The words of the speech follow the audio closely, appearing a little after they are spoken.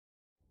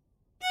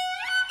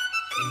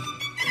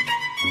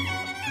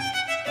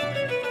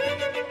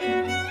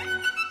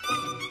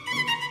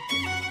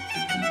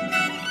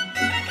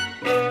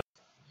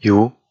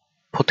Ep2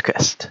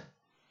 podcast.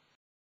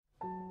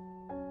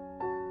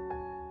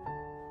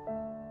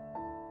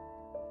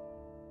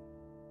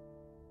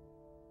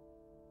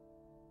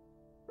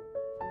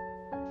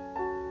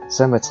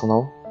 Сайн байцгаана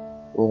уу?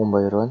 Ууган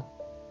баяр байна.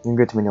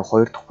 Ингээд миний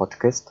 2 дахь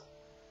подкаст.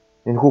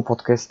 Энэхүү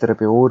подкаст дээр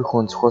би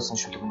өөрийнхөө зохиосон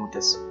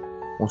шүлэгнүүдээс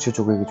уншиж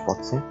өгье гэж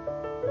бодсон юм.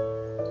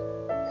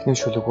 Эхний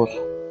шүлэг бол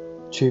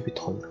чи бит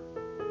хоёр.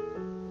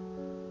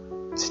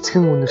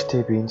 Цэцхэн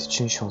үнэртэй би энд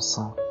чинь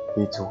шунсан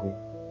би зүгэй.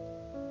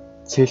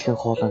 Цээлхэн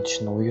хоолойн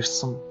чинь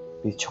уярсан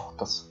би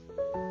чухтас.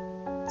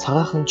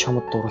 Цагаахан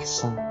чамд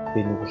дурлсан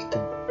би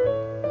нүгэлтэн.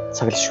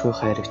 Цаглшгүй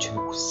хайрыг чинь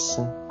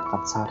хүссэн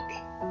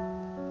ганцаардл.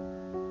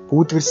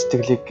 Бүүдгэр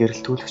сэтгэлийг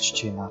гэрэлтүүлэгч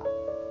чи нар.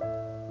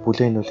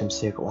 Бүлээн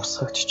үлэмсийг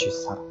усгагч чи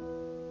сар.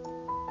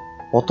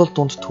 Бодол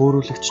дунд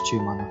төөрүүлэгч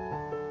чи манай.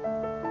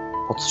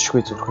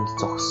 Буцшгүй зүрхэнд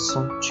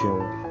зогссон чи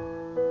өөр.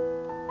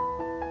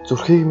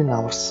 Зүрхийг минь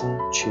аварсан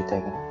чи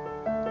дагна.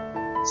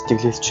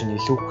 Сэтгэлээс чинь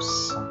илүү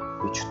хүссэн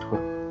би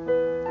чөтгөр.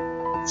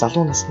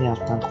 Залуу насны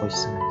алдаанд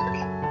гойсон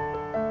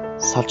амьдрал.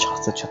 Салж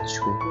хацаж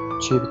чадчихгүй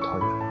чи бит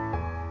хоёр.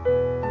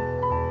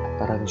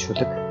 Дараагийн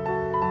шүлэг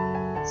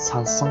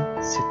сансан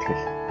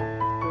сэтгэл.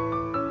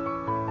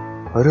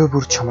 Орой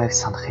бүр чамайг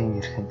санахын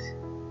эрхэнд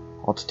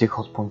оддыг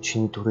холбон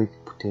чиний дүрийг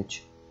бүтээж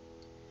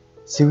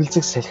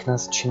сэвэлзэг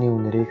салхинаас чиний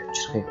үнэрийг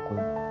авчрахыхгүй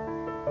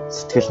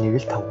сэтгэл нэг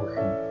л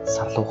тавгүйхэн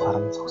сарлуу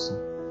харам зогсон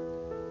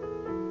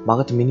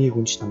магад миний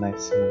гүнж намайг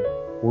сэмэн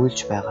үйлж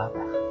байгаа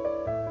байх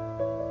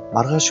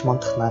маргааш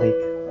мандах нарыг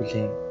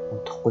хүлээн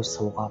унтахгүй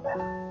суугаа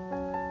байх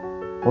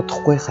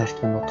удахгүй хайрт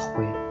минь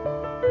удахгүй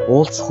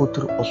уулзах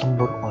өдөр улам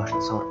бүр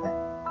ойрцоор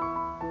байна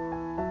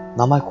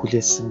намайг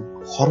хүлээсэн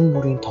хорон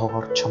бүрийн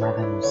тоогоор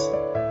чамайгаа нүүсэн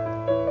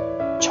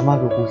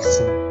чамайг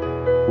өгүүлсэн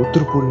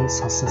өдөр бүрийн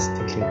сансан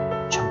сэтгэлээр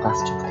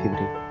чамгаас ч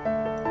тэврээ.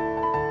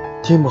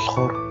 Тийм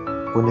болохоор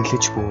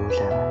үнэглэж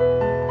бөөлээ.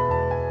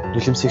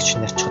 Нулимсэгч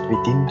нарчхад би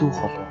дэндүү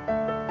холов.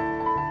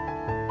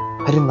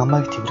 Харин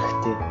намайг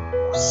тэврэхдээ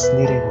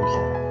хүсснээрээ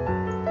үлээ.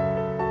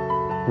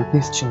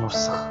 Нүднээс чинь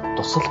нурсах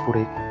тусал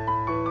бүрийг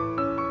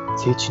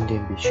цээжиндээ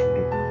би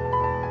шингээ.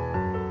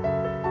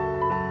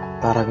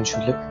 Дараагийн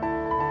шүлэг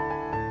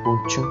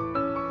өнчин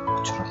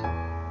учрал.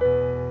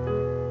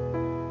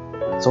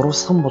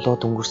 Зурвасхан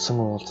болоод өнгөрсөн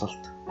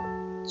уулзалт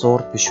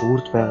зурд биш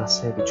үрд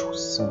байгаасай гэж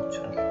хүссэн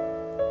учрал.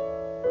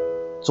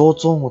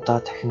 100 удаа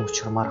дахин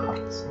учрамаар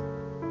харцсан.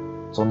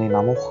 Зуны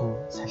намуухан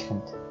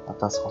салхинд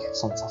надаас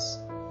холдсон цас.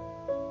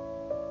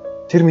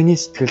 Тэр миний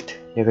сэтгэлд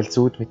яг л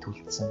зүүд мэт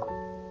үлдсэн.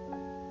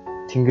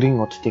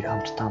 Тэнгэрийн оддыг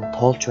хамтдаа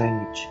тоолж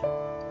байна гэж.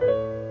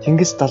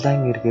 Тэнгис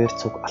далайн эргээр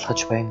цуг алхаж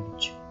байна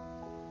гэж.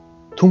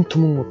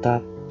 Түмэн удаа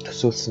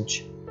төсөөлсөн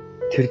ч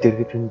тэр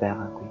дэргэд минь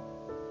байгаагүй.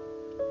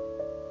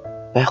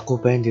 Байхгүй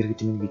байна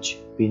дэргэд минь гэж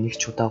би нэг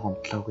ч удаа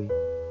гомдлоогүй.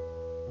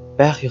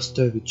 Байх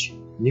ёстой гэж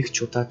нэг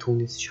ч удаа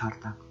түүнээс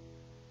шаардаагүй.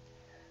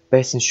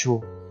 Байсан шүү.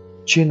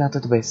 Чи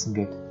надад байсан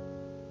гэд.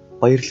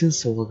 Баярлан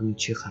суугаг минь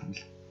чи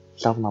харвал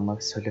лав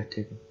намайг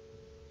солиотэйг.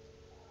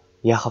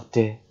 Яахав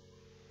дээ.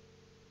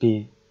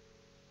 Би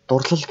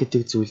дурлал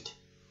гэдэг зүйлд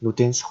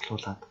нүдэн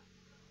сохлуулад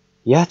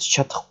яаж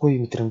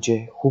чадахгүй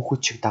мэдрэмжээ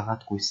хүүхэд чиг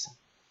дагаад гүйсэн.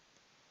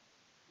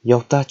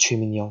 Явдаа чи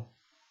минь яв.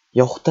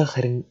 Явхтаа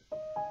харин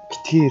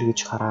битгий эргэж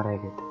хараарай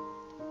гэд.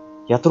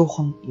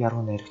 Ядруухан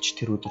яруу найрагч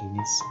тэр өдөр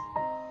инээсэн.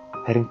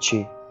 Харин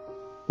чи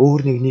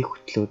өөр нэгнийг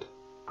хөтлөөд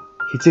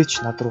хизээч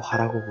над руу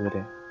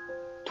хараагүйгээрээ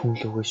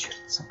түнлүүгээ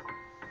ширтсэн.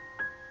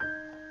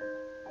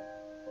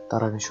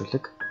 Дараагийн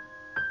шүлэг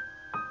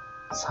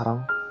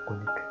саран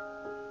гүнэг.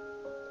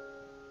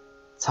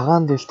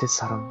 Цагаан дээлтэй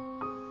саран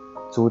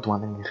зүүд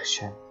манан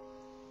ирхшээ.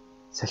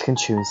 Салхин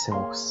чивэнсээ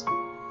өгсөн.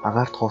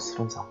 Агаарт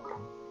хоосрон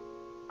замхран.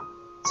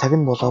 Цаг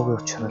нь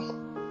болоогүй учраас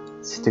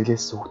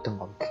сэтгэлээс зүгтэн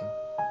гомдлоо.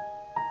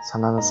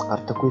 Санаанаас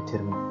гардаггүй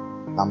тэр минь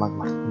намайг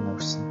мартан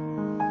нуурсан.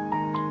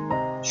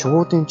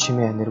 Шувуудын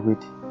чимээ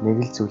аниргүйд нэг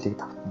л зүйлийг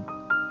давтна.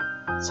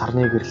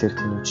 Сарны гэрлэр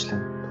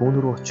тэнүүчлэн түүн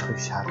рүү очихыг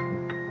шаардна.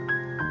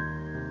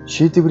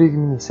 Шийдвэрийг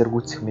минь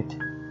эсэргүүцэх мэд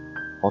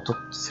одод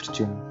тесэрч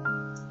юм.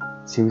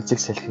 Сэвэлзэг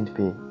салхинд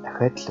би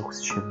дахиад л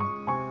өгсшивнэ.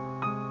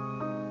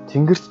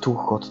 Тэнгэрт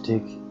түүх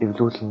оддыг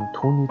эвлүүлэн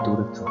түүний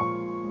дүрэг зур.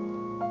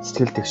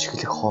 Сэтгэл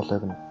дэвшиглэх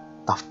хоолойг нь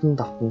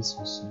давтан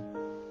сонсон.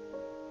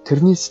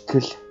 Тэрний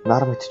сэтгэл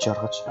нар мэт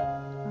жаргаж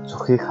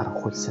зүрхийг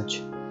харанхуйлсан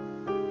ч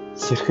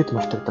сэрхэд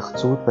мартагдах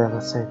зүуд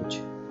байгаасай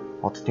гэж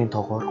оддын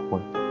тоогоор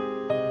гуй.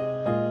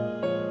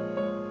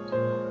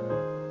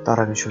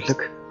 Дараагийн шүлэг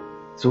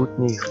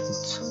зүудний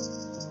ертөнц.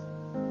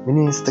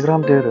 Миний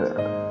Instagram дээр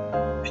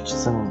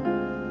бичсэн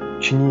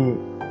чиний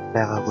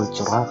байгаагүй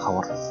 6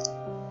 хавар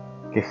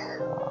гэх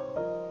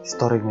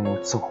сториг минь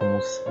үзсэн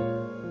хүмүүс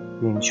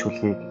энэ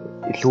шүлгийг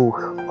илүү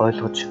их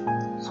ойлгож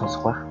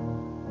сонсох байх.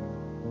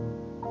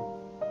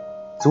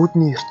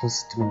 Зүудний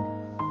ертөнцид минь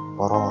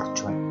бороо орж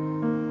байна.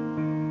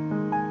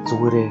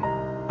 Зүгээрээ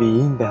би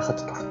ийм байхад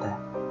дуртай.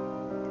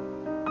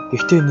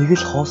 Гэхдээ нэг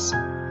л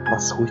хоосон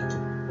бас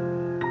хүйтэн.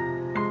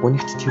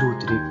 Өнөгт тэр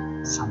өдрийг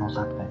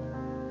сануулад байна.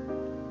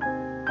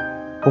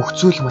 Бүх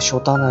зүйл маш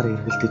удаанаар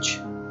эргэлдэж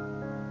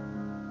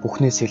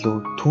Бүхнээс илүү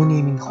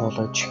түүний минь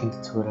хоолой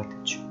чихэнд цогроод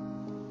ич.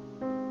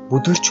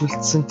 Бүдгэрч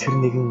үлдсэн тэр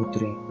нэгэн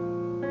өдрийн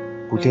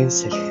бүлээн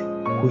салхи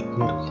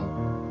хүйтнэр үлэн.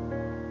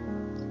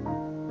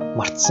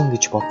 Мартсан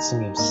гэж бодсон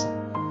юмсан.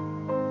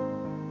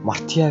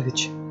 Мартъя гэж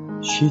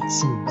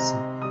шийдсэн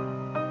юмсан.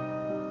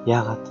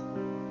 Яагаад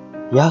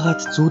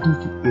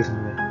зүүдэнд ирнэ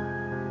вэ?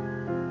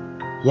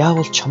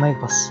 Яавал чамайг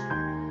бас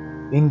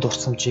энэ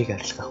дурсамжийг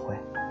арилгах вэ?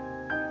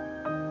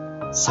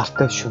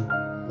 Сартай шөнө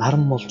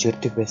наран болж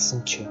ирдэг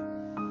байсан чи.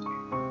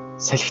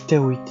 Салхитай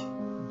үед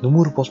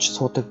нүмер болж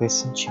суудаг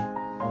байсан чи.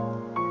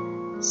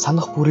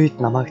 Санах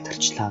бүрийд намайг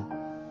төрчлаа.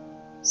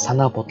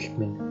 Санаа бодолд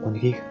минь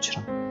гунгийг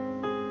авчран.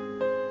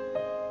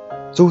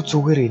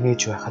 Зүгээр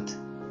инээж байхад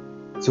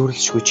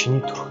зүрлшгүй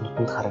чиний төрх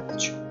нүдэнд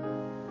харагдаж.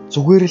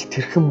 Зүгээр л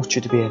тэрхэн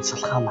мөчөд би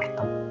амьсгалахаа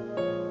мартан.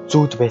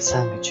 Зүуд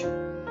байсан гэж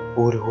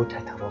өөрийгөө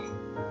тайтгаруулна.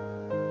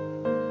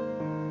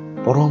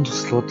 Борон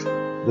туслууд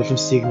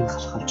нулимсыг минь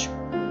халахалж.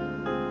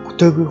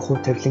 Бүтээгүй хуу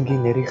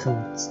тавилангийн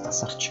нарийнхан үтс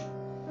тасарч.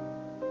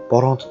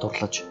 Бороонд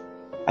дурлаж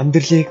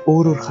амьдралыг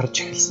өөрөөр харж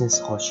эхэлснээс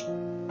хойш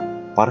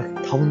бараг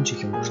 5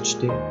 жил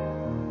өнгөрчтэй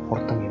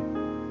хурдан юм.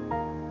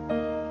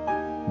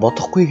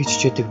 Бодохгүй гэж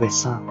хичээдэг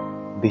байсан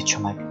би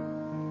чамайг.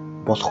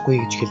 Болохгүй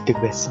гэж хэлдэг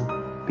байсан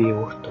би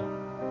өөртөө.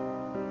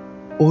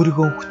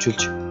 Өөрийгөө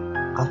хүчилж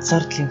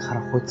ганцаардлын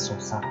харанхуйд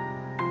суусаар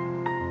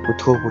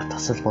өдгөө бүр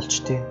тасал болж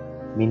тэ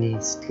миний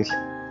сэтгэл.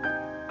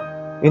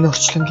 Энэ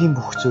орчлонгийн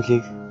бүх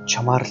зүйлийг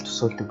чамаар л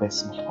төсөөлдөг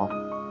байсан болохоор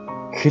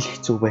их л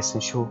хэцүү байсан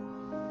шүү.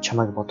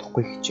 Чамайг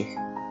бодохгүй хичээх.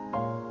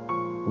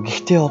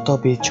 Гэхдээ одоо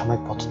би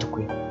чамайг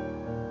боддоггүй.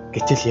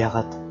 Гэтэл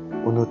яагаад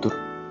өнөөдөр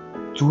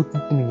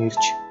зүүдэнд минь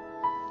ирж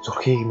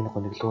зүрхийг минь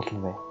гониглуулна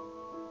вэ?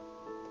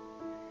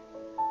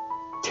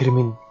 Тэр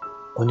минь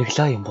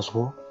гониглаа юм болов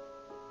уу?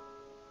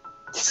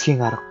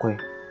 Тэсхийн аргагүй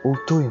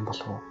өвдөө юм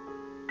болов уу?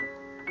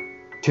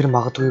 Тэр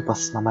магадгүй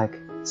бас намайг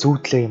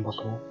зүүдлээ юм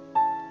болов уу?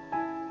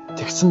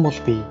 Тэгсэн бол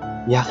би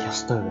яах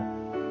ёстой вэ?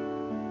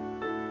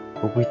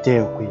 Үгүй дээ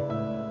үгүй.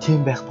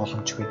 Тийм байх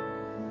боломжгүй.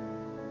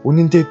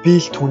 Үнэн дээр би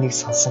л түүнийг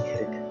сансан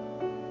хэрэг.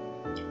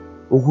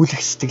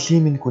 Өгүүлэх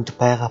сэтгэлийн минь хүнд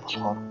байгаа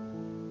болохоор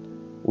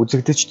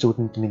үзэгдэж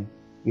зүудэнд минь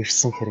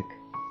ирсэн хэрэг.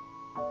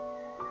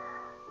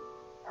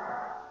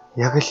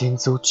 Яг л энэ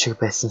зүуд шиг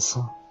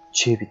байсансан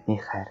чи бидний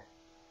хайр.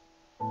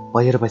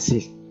 Баяр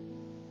басыг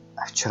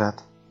авчираад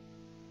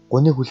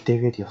гуниг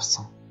үлдээгээд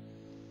явсан.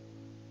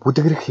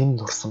 Бүдгэрэх энэ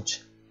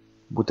дурсамж,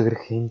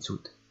 бүдгэрэх энэ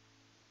зүуд.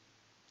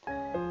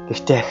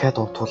 Гэхдээ ахаад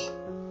унтвал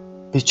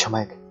би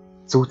чамайг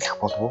зүүдлэх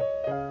болов уу?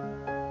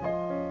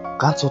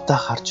 Ганц удаа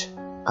харж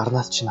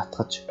гарнаас чи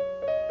натгаж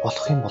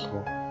болох юм болов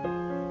уу?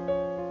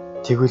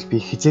 Тэгвэл би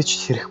хизээч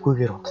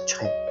хэрэггүйгээр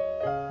унтчих юм.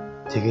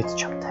 Тэгээд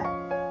чамтай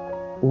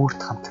үүрт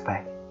хамт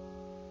бай.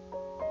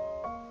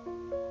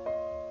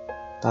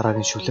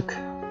 Дараагийн шүлэг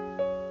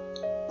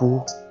бүү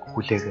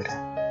хүлээгээр.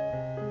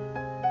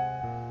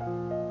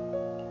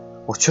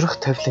 Учрах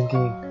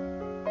тавилангийн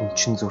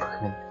өмчин зүрх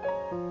минь.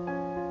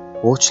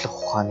 Уучлах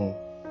ухааны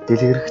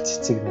дэлгэрэх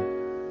цэцэг минь.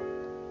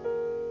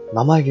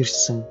 Намайг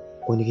ирсэн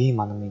гүнгийн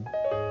ман минь.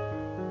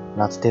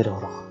 Над дээр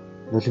орох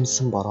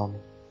нулимсан бороо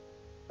минь.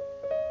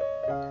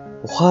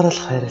 Ухаарал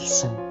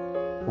хайрлсан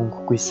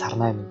өнгөгүй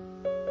сарнай минь.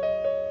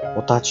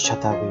 Удааж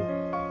чадаагүй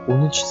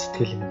үнэнч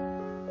сэтгэл минь.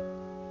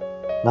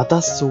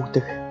 Надаас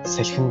зүгдэх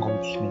салхин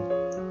гомдол минь.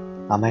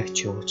 Намайг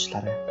чи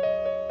уучлаарай.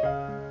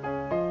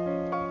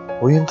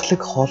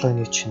 Уянгалаг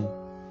хоолойны чинь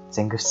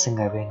зангирсан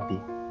авэн би.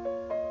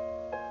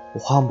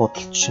 Ухаан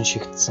бодолч чинь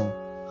шигтсэн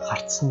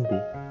харцсан би.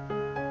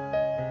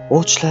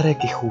 Уучлаарай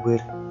гэх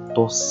үгээр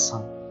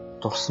дууссан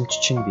дурсамж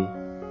чинь би.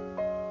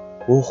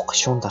 Уух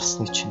гашуун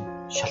дарсны чинь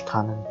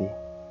шалтгаан нь би.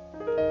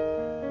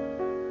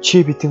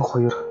 Чи бидэн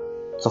хоёр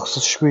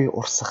зогсошгүй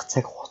урсах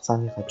цаг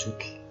хугацааны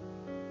гажуудал.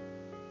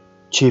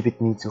 Чи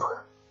бидний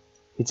зүрх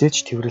хизээч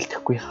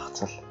тэврэлтэхгүй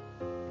хагцал.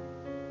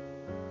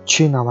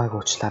 Чи намайг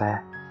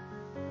уучлаарай.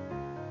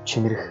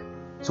 Чинэрх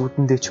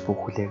зүудэндээ ч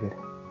бүхүүлээгээр.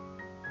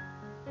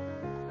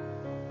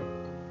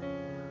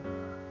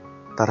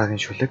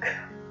 Дараагийн шүлэг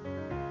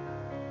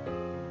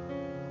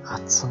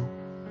хатсан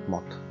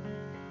мод.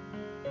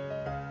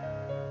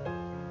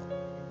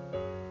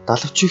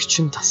 Далавчийг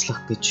чинь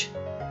таслах гэж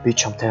би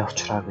чамтай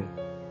уулзраагүй.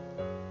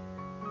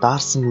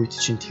 Даарсан үед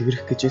чинь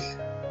тэврэх гэж л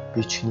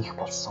би чинийх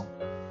болсон.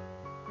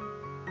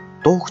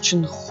 Дууг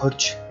чинь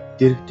хорж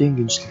дэрэгдэн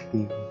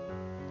гинжлэхгүй.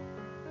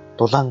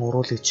 Дулаан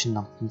уруулыг чинь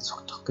намтанд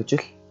цогтох гэж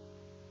л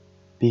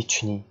би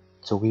чиний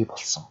зүгий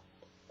болсон.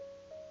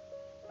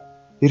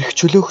 Ирэх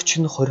чөлөөх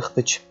чинь хорих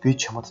гэж би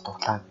чамд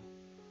дурлаагүй.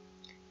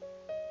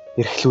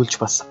 Эрхлүүлж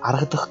бас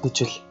аргадах гэж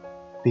л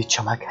би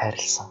чамайг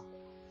хайрлсан.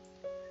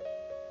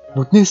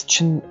 Нүднээс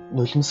чинь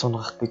нулимс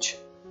унгах гэж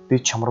би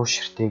чам руу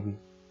ширтээгүй.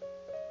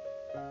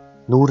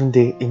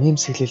 Нүүрэндээ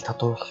инээмсэглэл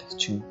татуулахыг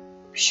чинь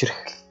бишрэх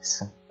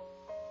гэсэн.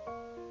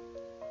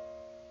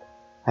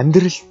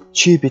 Амьдрал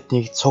чи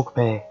биднийг цуг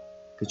бай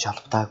гэж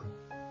албадаагүй.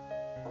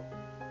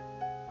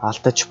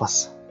 Алдаж бас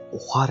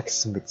ухаар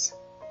гэсэн биз.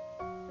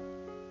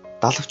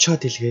 Далавчаа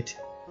дэлгээд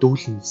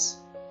дүүлнэс.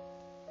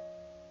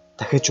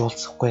 Дахиж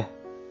уулзахгүй.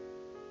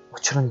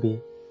 Учир нь би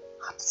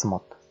хатсан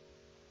мод.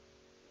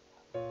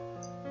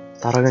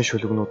 Дараагийн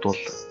шүлэгнүүд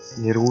бол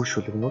нэрвүү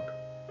шүлэгнүүд.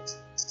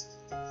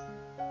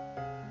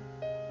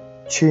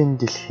 Чи энэ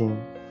дэлхийн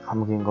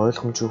хамгийн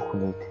ойлгомжгүй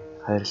хүнийг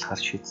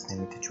хайрлахаар шийдснэ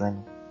мэдэж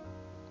байна.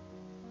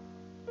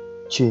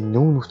 Чи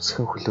нүүн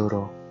нүцгэн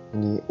хөлөөрөө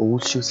миний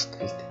өвөл шиг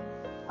сэтгэлд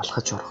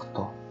алхаж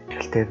орохдоо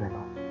итгэлтэй байна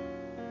уу?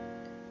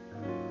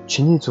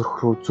 Чиний зүрх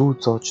рүү зүү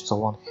зоож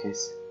зовоно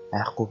гэхээс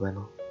айхгүй байна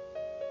уу?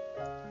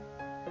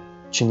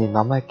 Чиний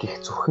намайг гих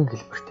зүрхэн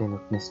хэлбэртэй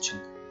нүднээс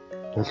чинь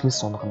нулимс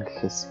унгана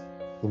гэхээс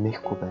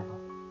эмээхгүй байна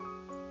уу?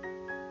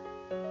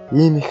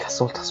 Ийм их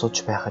асуулт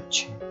асууж байхад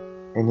чи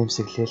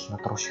энэмсэглээл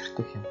над руу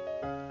ширтэх юм.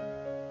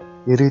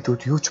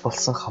 Ирээдүйд юу ч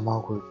болсон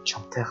хамаагүй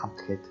чамтай хамт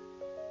гээд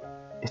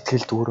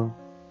итгэл дүүрэн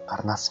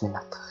гарнаас минь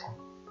атгах юм.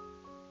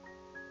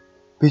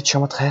 Би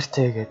чамд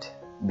хайртай гээд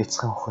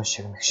бяцхан охин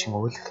шиг мэгшин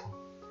өөлөх юм.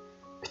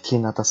 Битгий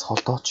надаас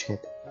холдооч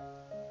гээд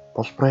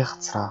болбрын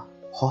гацраа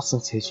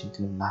хоосон цээжинд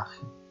минь наах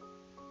юм.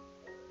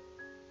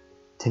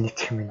 Тэнийг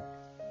минь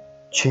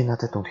чи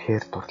надад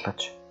үнэхээр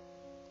дурлаж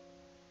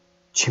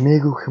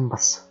чимээгүй хэн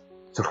бас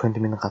зүрхэнд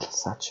минь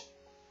галсааж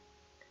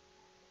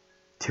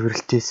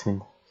тэрвэрлтээс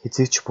минь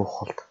хизээч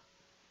буухалд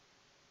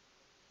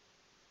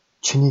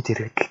чиний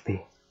дэргэдэл би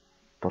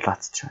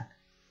дулаацж байна.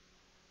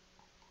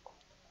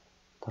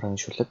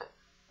 Дараагийн шүлэг.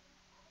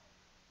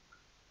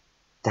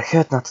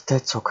 Дахиад надтай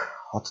цуг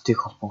оддыг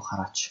холбон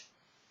хараач.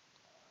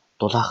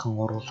 Дулаахан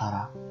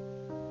уруулаараа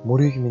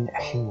мөрийг минь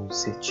ахин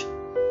үнсээч.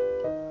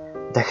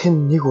 Дахин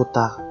нэг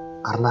удаа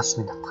гарнаас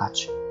минь атгаач.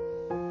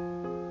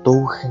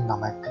 Дүүхэн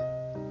намайг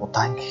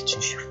удаан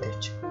гихчин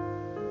шивтээч.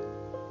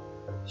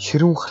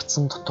 Ширүүн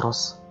харцсан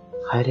дотроос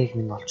хайрыг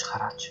минь олж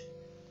хараач.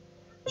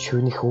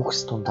 Шивнэх үгс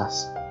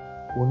дундаас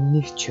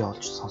үннийг чи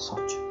олж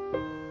сонсооч.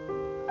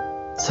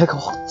 Цаг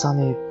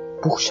хугацааны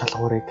бүх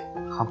шалгуурыг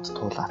хамт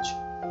туулаач.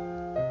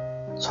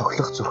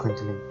 Цоглох зүрхэнд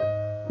минь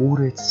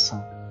үүрээдсэн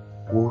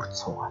үүрд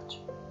суугаач.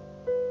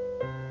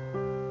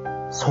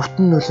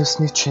 Сувтан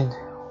нулимсны чинь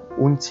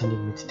үн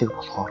цэнийг мэддэг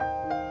болохоор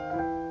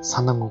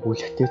санан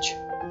өгүүлэхтэйч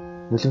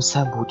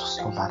нулимсаа бүү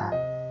туслуулаарай.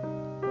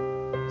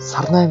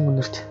 Сарнайн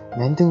үнэрт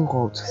нандин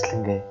гоо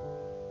үзэсгэлэнгээ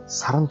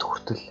саранд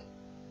хүртэл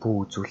бүү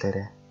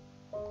үзүүлээрэй.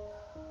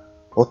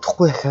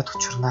 Удахгүй ахаад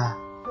учирнаа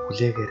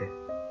хүлээгээрэй.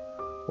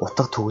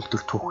 Утга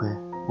төгөлдөр түүхээ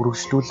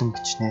үргэлжлүүлэн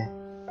бичнэ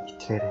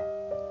итгээрэй.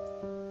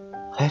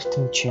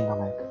 Хайртан чи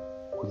намайг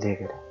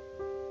хүлээгээрэй.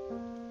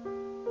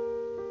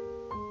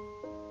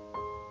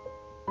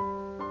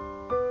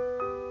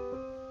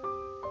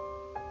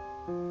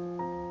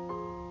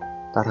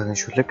 Дараагийн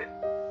шүлэг.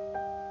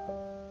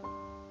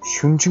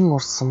 Шүнжин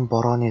урсан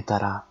борооны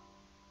дараа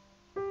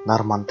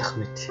нар мандах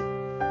мэт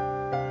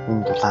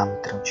энэ дулаан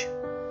мэдрэмж.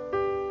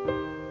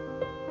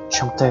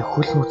 Чамтай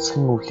хөл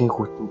нүцгэн өвлийн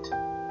хүүтэнд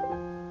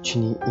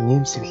чиний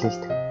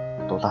инээмсэглэлд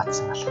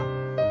дулаацсан алхам.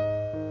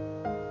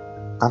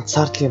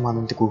 Ганцаардлын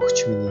манандаг өгч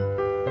миний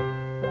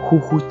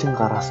хүүхүүтэн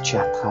гараас чи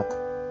атгаад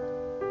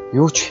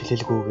юу ч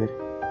хэлэлгүйгээр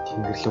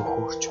тэнгэр лөө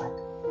хөөрч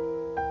байна.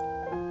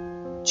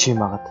 Чи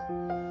магад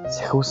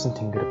сахиусан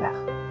тэнгэр байх.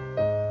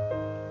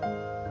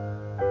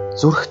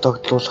 Зүрх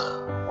догдлуулах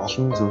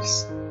олон зүйлс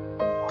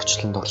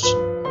орчлонд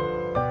оршино.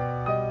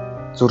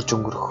 Зүрж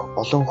өнгөрөх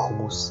олон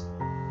хүмүүс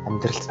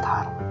амьдралд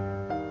таарна.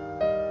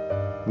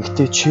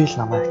 Гэхдээ чи л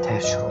намайг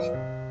тайвшруулна.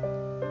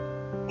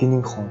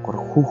 Гинийн хонгор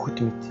хүүхэд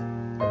мэт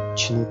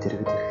чиний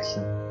дэргэд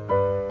эрхлэн.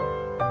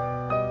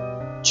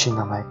 Чи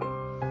намайг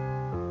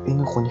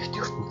энэ гунигт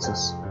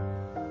ертөнцөөс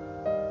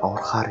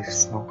аврахаар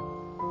ирсэн үү?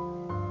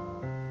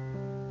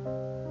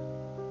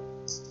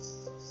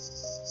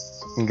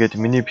 Ингээд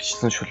миний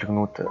бичсэн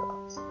шүлэгнүүд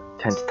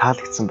танд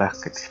таалагдсан байх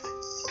гэдэгт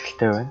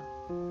итгэлтэй байна.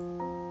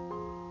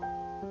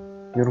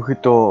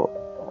 Ерөнхийдөө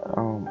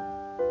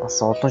бас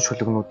олон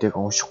шүлэгнүүдийг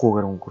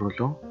уншихгүйгээр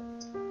өнгөрүүлв.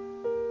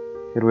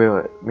 Хэрвээ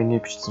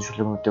миний бичсэн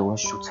шүлэгнүүдийг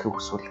уншиж үзэхийг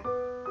хүсвэл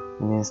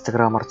миний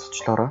инстаграмаар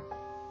зочлоорой.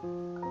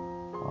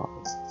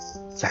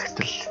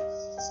 Захидал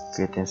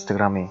гэдэг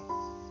инстаграмын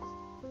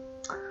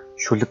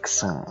шүлэг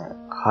гэсэн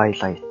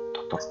хайлайт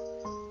дотор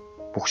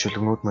бүх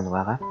шүлэгнүүд мань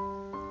байгаа.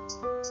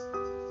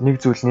 Нэг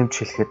зүйл нэмж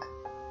хэлэхэд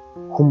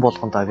хүн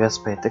болгонд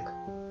авьяас байдаг.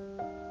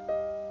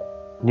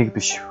 Нэг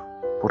биш,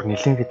 бүр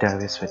нэлээд хэдэн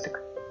авьяас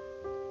байдаг.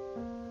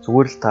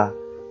 Зүгээр л та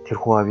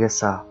тэрхүү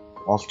авьяасаа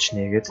олж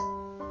нээгээд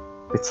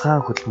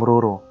бяцхан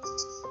хөдөлмөрөөрөө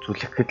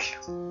зүлэхэд л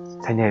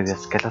таны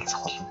авьяас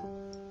галалцах болно.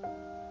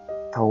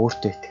 Та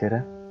өөртөө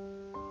итгээрэй.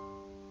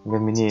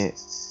 Ингээд миний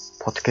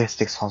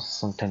подкастыг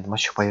сонссон танд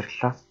маш их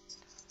баярлалаа.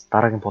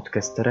 Дараагийн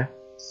подкаст дээр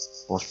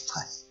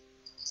уулзцгаая.